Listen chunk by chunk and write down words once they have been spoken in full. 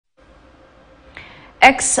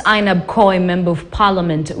Ex-Ainabkoi Member of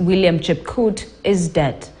Parliament William Chepkut is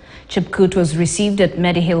dead. Chepkut was received at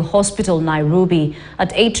Mediheal Hospital, Nairobi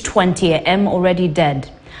at 8:20 a.m. already dead.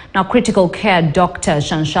 Now, critical care doctor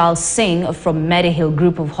Chanchal Singh from Mediheal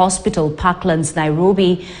Group of Hospital, Parklands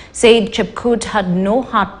Nairobi, said Chepkut had no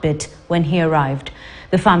heartbeat when he arrived.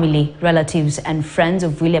 The family, relatives and friends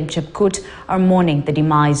of William Chepkut are mourning the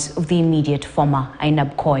demise of the immediate former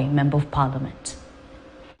Ainabkoi Member of Parliament.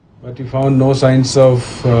 But we found no signs of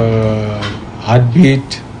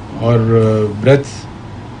heartbeat or breath.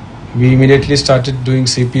 We immediately started doing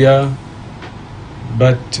CPR,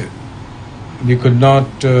 but we could not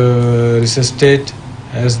resuscitate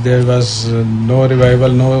as there was no revival,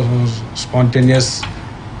 no spontaneous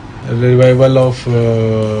revival of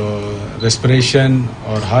respiration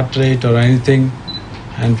or heart rate or anything.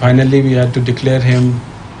 And finally we had to declare him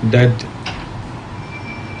dead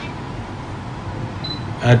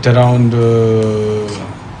at around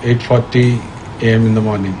 8:40 a.m. in the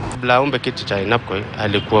morning. Blaumbe kitu cha Ainabkoi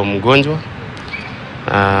alikuwa mgonjwa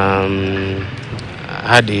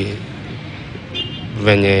hadi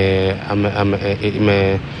venye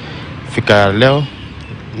imefika leo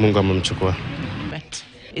Mungu amemchukua.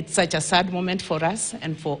 It's such a sad moment for us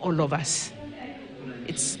and for all of us.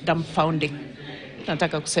 It's dumbfounding.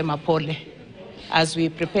 Nataka kusema pole as we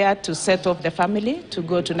prepare to set off the family to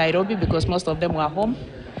go to Nairobi because most of them were home.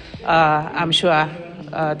 I'm sure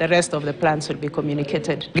the rest of the plans will be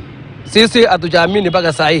communicated. Sisi hatujaamini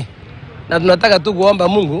mpaka saa hii na tunataka tu kuomba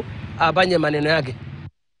Mungu afanye maneno yake.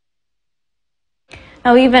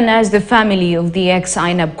 Now, even as the family of the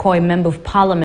ex-Ainabkoi Member of Parliament